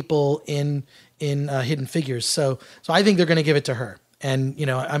real people in Hidden Figures. So I think they're going to give it to her. And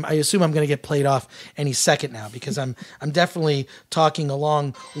I assume I'm going to get played off any second now because I'm definitely talking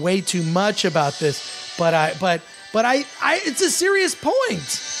along way too much about this. But I it's a serious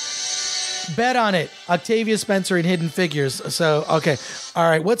point. Bet on it, Octavia Spencer in Hidden Figures. So okay, all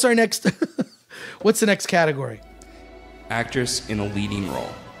right. What's our next? What's the next category? Actress in a leading role.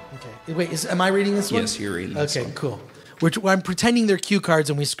 Okay. Wait, am I reading this one? Yes, you're reading this one. Okay, cool. I'm pretending they're cue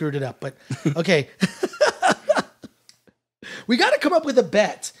cards and we screwed it up. But okay. We got to come up with a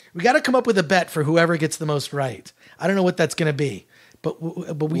bet. We got to come up with a bet for whoever gets the most right. I don't know what that's going to be, but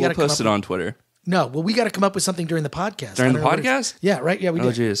we got to post it on Twitter. No, well, we got to come up with something during the podcast. During the podcast? Yeah, right. Yeah, we did.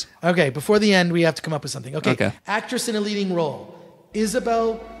 Oh, jeez. Okay, before the end, we have to come up with something. Okay. Okay. Actress in a leading role: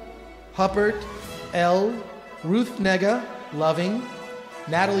 Isabel Huppert, Elle, Ruth Negga, Loving,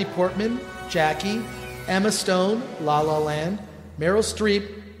 Natalie Portman, Jackie, Emma Stone, La La Land, Meryl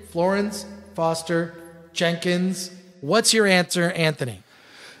Streep, Florence Foster Jenkins. What's your answer, Anthony?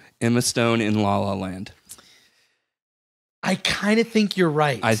 Emma Stone in La La Land. I kind of think you're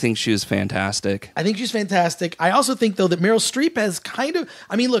right. I think she was fantastic. I also think, though, that Meryl Streep has kind of...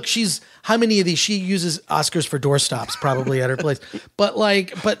 I mean, look, how many of these... She uses Oscars for doorstops probably at her place. But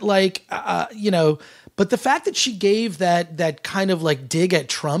the fact that she gave that kind of like dig at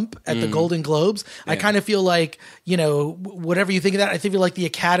Trump at the Golden Globes, yeah. I kind of feel like, whatever you think of that, I feel like the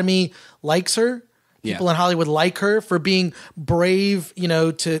Academy likes her. People in Hollywood like her for being brave,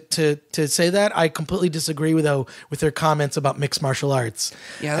 to say that. I completely disagree with her comments about mixed martial arts.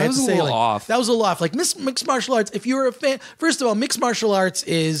 Yeah, that was a little off. That was a little off. Like mixed martial arts, if you're a fan, first of all, mixed martial arts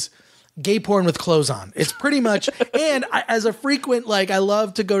is gay porn with clothes on. It's pretty much, and as a frequent, I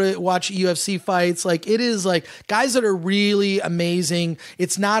love to go to watch UFC fights. Like, it is like guys that are really amazing.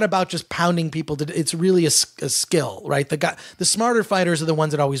 It's not about just pounding people. It's really a skill, right? The smarter fighters are the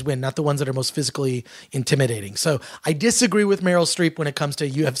ones that always win, not the ones that are most physically intimidating. So I disagree with Meryl Streep when it comes to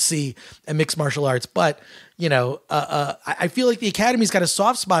UFC and mixed martial arts, but I feel like the Academy's got a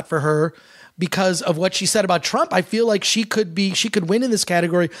soft spot for her because of what she said about Trump. I feel like she could win in this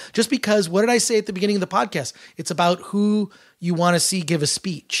category just because, what did I say at the beginning of the podcast? It's about who you want to see give a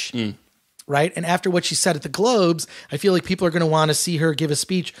speech, right? And after what she said at the Globes, I feel like people are going to want to see her give a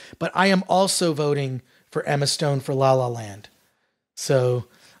speech, but I am also voting for Emma Stone for La La Land. So,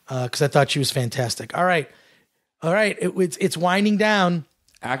 because I thought she was fantastic. All right. It's winding down.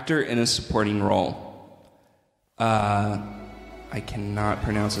 Actor in a supporting role. I cannot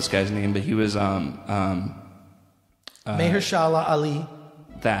pronounce this guy's name, but he was Mahershala Ali.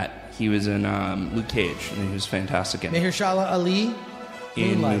 He was in Luke Cage, and he was fantastic in it. Mahershala Ali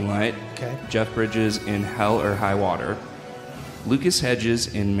in Moonlight. Okay. Jeff Bridges in Hell or High Water. Lucas Hedges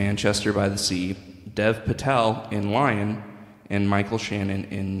in Manchester by the Sea. Dev Patel in Lion, and Michael Shannon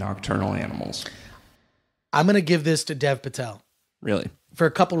in Nocturnal Animals. I'm going to give this to Dev Patel. Really? For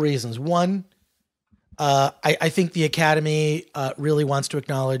a couple reasons. One, I think the Academy really wants to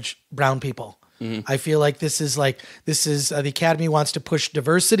acknowledge brown people. Mm-hmm. I feel like this is the Academy wants to push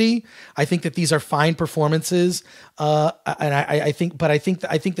diversity. I think that these are fine performances, and I think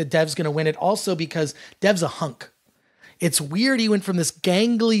that Dev's going to win it also because Dev's a hunk. It's weird. He went from this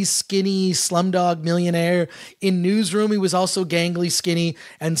gangly, skinny Slumdog Millionaire. In Newsroom, he was also gangly, skinny,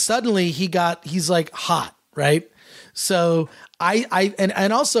 and suddenly he's like hot, right? So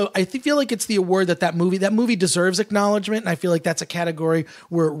and also I feel like it's the award that movie deserves acknowledgement, and I feel like that's a category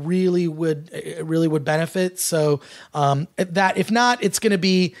where it really would benefit. So that if not, it's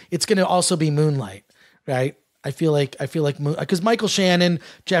gonna also be Moonlight, right? I feel like because Michael Shannon,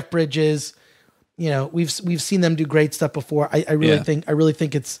 Jeff Bridges, we've seen them do great stuff before. I really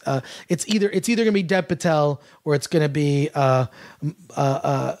think it's either gonna be Dev Patel or it's gonna be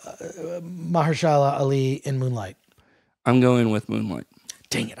Mahershala Ali in Moonlight. I'm going with Moonlight.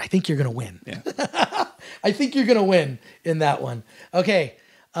 Dang it. I think you're going to win. Yeah. I think you're going to win in that one. Okay.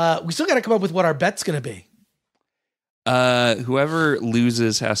 We still got to come up with what our bet's going to be. Whoever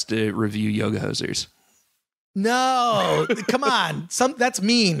loses has to review Yoga Hosers. No, come on. That's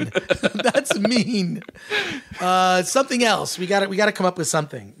mean. That's mean. Something else. We got to come up with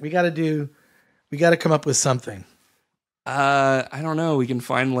something. We got to come up with something. I don't know. We can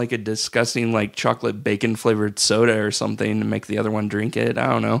find like a disgusting like chocolate bacon flavored soda or something to make the other one drink it. I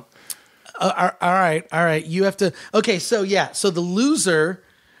don't know. All right. You have to. Okay, so yeah. So the loser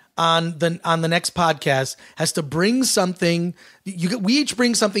on the next podcast has to bring something. We each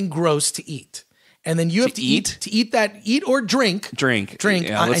bring something gross to eat, and then you have to eat or drink. Yeah,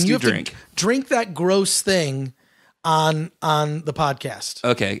 let's and you have drink. to drink that gross thing on the podcast.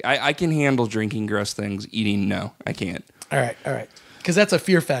 Okay, I can handle drinking gross things. Eating, no, I can't. All right. Because that's a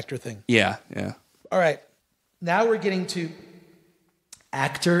fear factor thing. Yeah. All right. Now we're getting to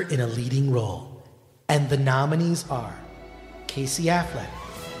actor in a leading role. And the nominees are Casey Affleck,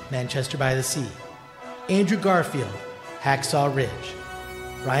 Manchester by the Sea, Andrew Garfield, Hacksaw Ridge,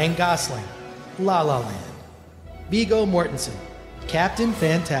 Ryan Gosling, La La Land, Viggo Mortensen, Captain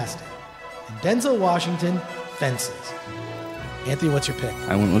Fantastic, and Denzel Washington, Fences. Anthony, what's your pick?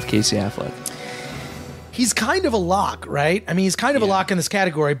 I went with Casey Affleck. He's kind of a lock, right? I mean, he's kind of a lock in this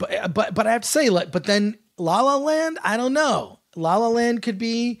category, but I have to say, but then La La Land, I don't know. La La Land could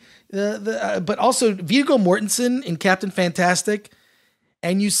be but also Viggo Mortensen in Captain Fantastic,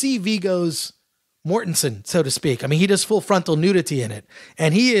 and you see Viggo's Mortensen, so to speak. I mean, he does full frontal nudity in it,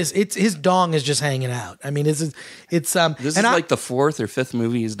 and his dong is just hanging out. I mean, this is like the fourth or fifth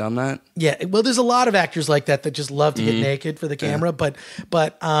movie he's done that. Yeah, well, there's a lot of actors like that just love to get naked for the camera, but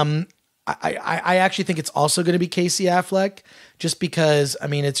I actually think it's also going to be Casey Affleck, just because, I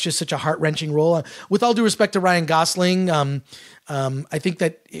mean, it's just such a heart-wrenching role. With all due respect to Ryan Gosling, I think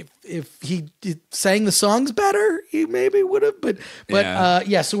that if he sang the songs better, he maybe would have. But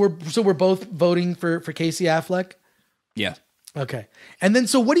so we're both voting for Casey Affleck. Yeah. Okay. And then,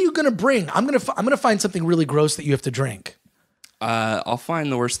 so what are you going to bring? I'm gonna find something really gross that you have to drink. I'll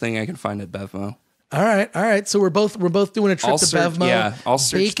find the worst thing I can find at Bevmo. All right. So we're both doing a trip to Bevmo. Yeah, I'll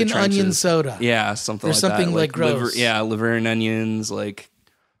search bacon onion soda. Yeah, something There's like that. Something like gross. Liver and onions, like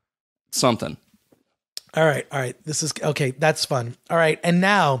something. All right. This is okay. That's fun. All right, and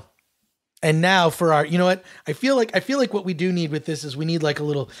now for our, you know what? I feel like what we do need with this is we need like a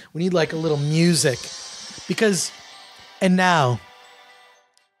little music, because and now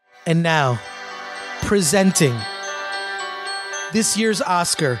presenting this year's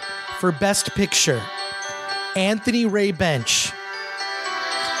Oscar for Best Picture, Anthony Ray Bench.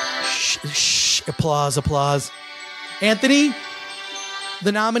 Shh, applause. Anthony,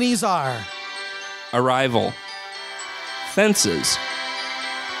 the nominees are Arrival, Fences,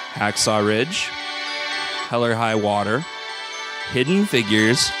 Hacksaw Ridge, Hell or High Water, Hidden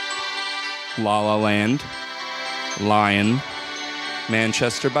Figures, La La Land, Lion,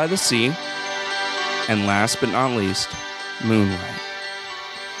 Manchester by the Sea, and last but not least, Moonlight.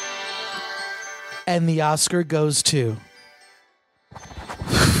 And the Oscar goes to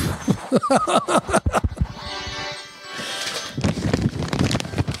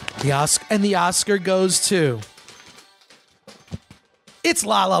the Oscar goes to it's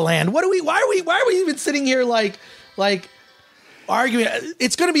La La Land. Why are we even sitting here like arguing?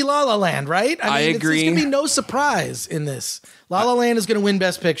 It's going to be La La Land, right? I agree. There's going to be no surprise in this. La La Land is going to win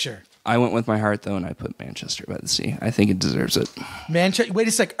Best Picture. I went with my heart, though, and I put Manchester by the Sea. I think it deserves it. Wait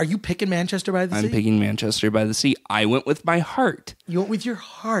a sec. Are you picking Manchester by the Sea? I'm picking Manchester by the Sea. I went with my heart. You went with your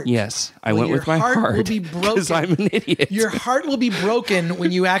heart? Yes, I went with my heart. Your heart will be broken. Because I'm an idiot. Your heart will be broken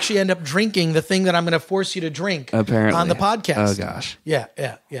when you actually end up drinking the thing that I'm going to force you to drink apparently on the podcast. Oh, gosh. Yeah.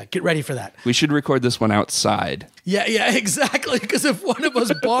 Get ready for that. We should record this one outside. Yeah, exactly. Because if one of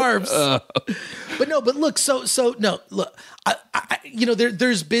us barbs. But look,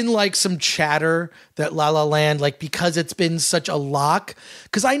 there's been like some chatter that La La Land, like, because it's been such a lock,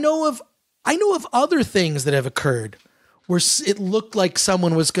 because I know of other things that have occurred where it looked like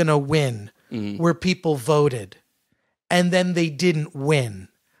someone was going to win, where people voted, and then they didn't win.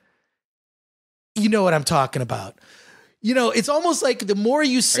 You know what I'm talking about. You know, it's almost like the more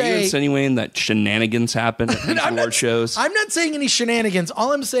you say... Are you insinuating that shenanigans happen at these award shows? I'm not saying any shenanigans.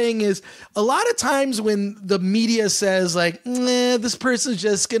 All I'm saying is a lot of times when the media says like, this person's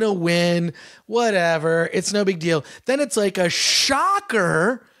just going to win, whatever, it's no big deal. Then it's like a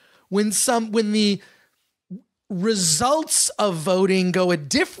shocker when the results of voting go a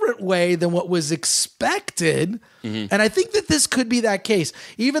different way than what was expected. And I think that this could be that case.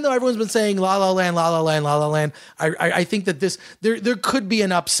 Even though everyone's been saying La La Land, La La Land, La La Land, I think that there could be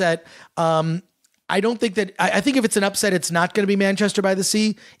an upset. I don't think that, I think if it's an upset, it's not going to be Manchester by the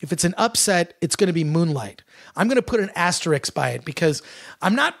Sea. If it's an upset, it's going to be Moonlight. I'm going to put an asterisk by it because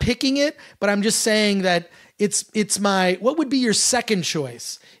I'm not picking it, but I'm just saying that it's my, what would be your second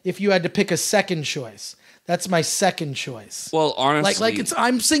choice if you had to pick a second choice? That's my second choice. Well, honestly,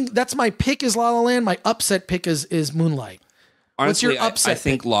 I'm saying that's my pick is La La Land. My upset pick is Moonlight. Honestly, what's your upset I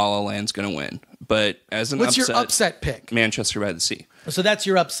think pick? La La Land's going to win, but as an what's your upset pick? Manchester by the Sea. So that's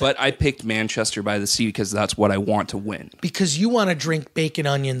your upset. But I picked Manchester by the Sea because that's what I want to win. Because you want to drink bacon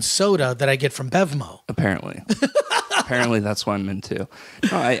onion soda that I get from Bevmo. Apparently. Apparently that's what I'm into.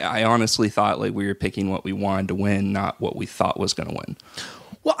 No, I honestly thought like we were picking what we wanted to win, not what we thought was going to win.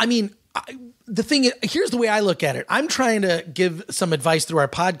 Well, I mean, the thing is, here's the way I look at it. I'm trying to give some advice through our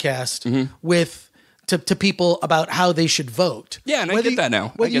podcast to people about how they should vote. Yeah, and I get that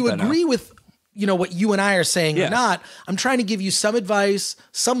now. Whether you agree with what you and I are saying or not, I'm trying to give you some advice,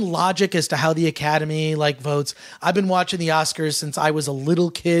 some logic as to how the Academy votes. I've been watching the Oscars since I was a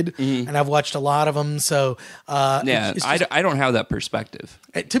little kid, and I've watched a lot of them. So I don't have that perspective.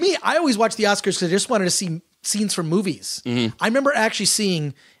 To me, I always watch the Oscars because I just wanted to see scenes from movies. I remember actually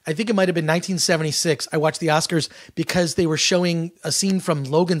seeing, I think it might have been 1976. I watched the Oscars because they were showing a scene from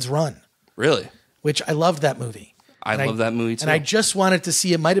Logan's Run. Really? Which I loved that movie. I love that movie too. And I just wanted to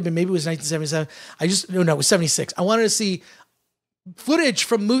see, it might have been, maybe it was 1977. No, it was 76. I wanted to see footage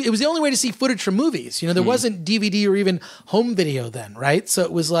from movie. It was the only way to see footage from movies. There wasn't DVD or even home video then, right? So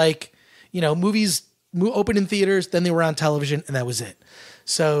it was like, movies opened in theaters, then they were on television, and that was it.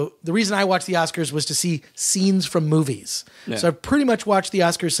 So the reason I watched the Oscars was to see scenes from movies. Yeah. So I've pretty much watched the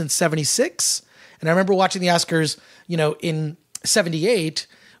Oscars since 76. And I remember watching the Oscars, in 78,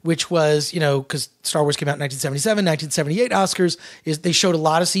 which was, because Star Wars came out in 1977, 1978 Oscars, they showed a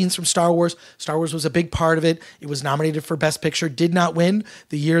lot of scenes from Star Wars. Star Wars was a big part of it. It was nominated for Best Picture, did not win.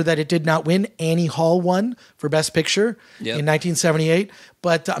 The year that it did not win, Annie Hall won for Best Picture in 1978.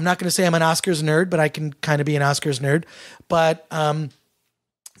 But I'm not going to say I'm an Oscars nerd, but I can kind of be an Oscars nerd. But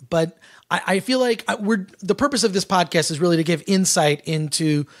I feel like the purpose of this podcast is really to give insight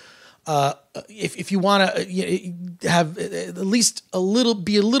into if you want to have at least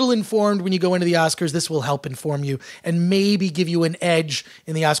be a little informed when you go into the Oscars, this will help inform you and maybe give you an edge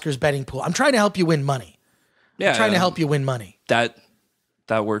in the Oscars betting pool. I'm trying to help you win money. I'm trying to help you win money. That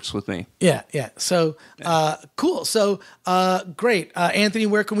works with me. Yeah. So, cool. So, great. Anthony,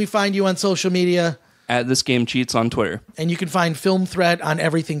 where can we find you on social media? At This Game Cheats on Twitter. And you can find Film Threat on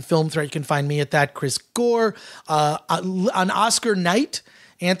everything Film Threat. You can find me at that, Chris Gore. On Oscar night,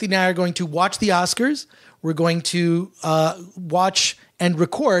 Anthony and I are going to watch the Oscars. We're going to watch and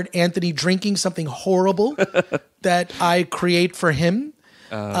record Anthony drinking something horrible that I create for him.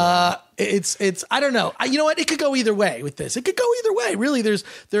 It's I don't know. You know what? It could go either way with this. It could go either way. Really, there's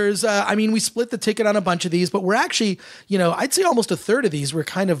we split the ticket on a bunch of these, but we're actually, I'd say almost a third of these we're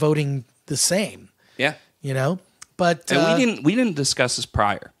kind of voting the same. Yeah. But and we didn't discuss this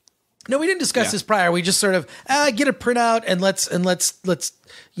prior. No, we didn't discuss this prior. We just sort of get a printout and let's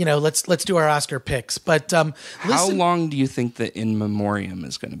do our Oscar picks. But how long do you think the in memoriam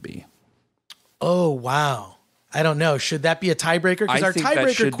is going to be? Oh wow, I don't know. Should that be a tiebreaker? Because our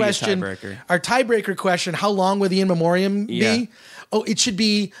tiebreaker question, how long will the in memoriam be? Yeah. Oh, it should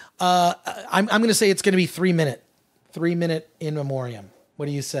be. I'm going to say it's going to be 3 minute. 3 minute in memoriam. What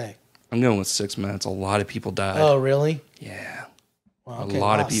do you say? I'm going with 6 minutes. A lot of people died. Oh, really? Yeah. Well, okay. A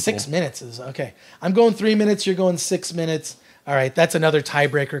lot of people. 6 minutes is okay. I'm going 3 minutes. You're going 6 minutes. All right. That's another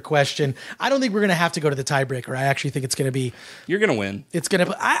tiebreaker question. I don't think we're going to have to go to the tiebreaker. I actually think it's going to be. You're going to win. It's going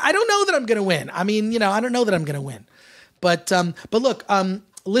to. I don't know that I'm going to win. I mean, I don't know that I'm going to win. But look,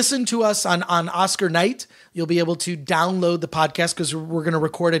 listen to us on Oscar night. You'll be able to download the podcast because we're going to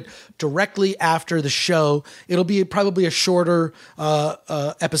record it directly after the show. It'll be probably a shorter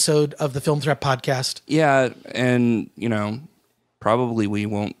episode of the Film Threat podcast. Yeah, and probably we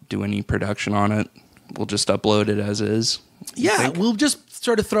won't do any production on it. We'll just upload it as is. Yeah, we'll just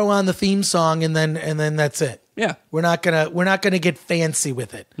sort of throw on the theme song and then that's it. Yeah. We're not gonna get fancy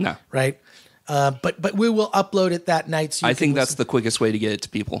with it. No. Right. But we will upload it that night. So I think that's the quickest way to get it to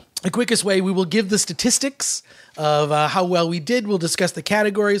people. The quickest way. We will give the statistics of how well we did. We'll discuss the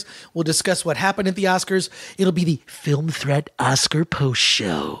categories. We'll discuss what happened at the Oscars. It'll be the Film Threat Oscar Post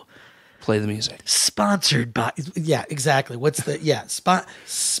Show. Play the music. Sponsored by. Yeah, exactly. What's the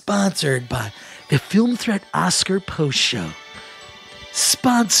sponsored by the Film Threat Oscar Post Show.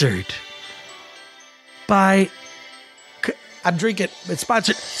 Sponsored by. I'm drinking. It's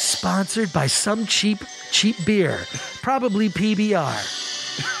sponsored by some cheap beer, probably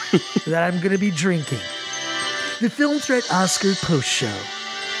PBR, that I'm going to be drinking. The Film Threat Oscar Post Show.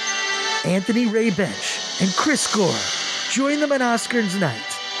 Anthony Ray Bench and Chris Gore join them on Oscars night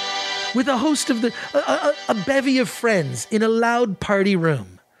with a host of a bevy of friends in a loud party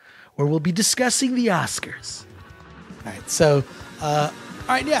room where we'll be discussing the Oscars. All right, so.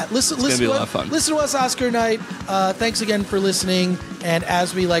 All right, yeah. Listen a lot of fun. Listen to us, Oscar night. Thanks again for listening. And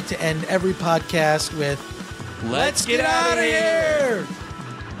as we like to end every podcast with, let's get out of here.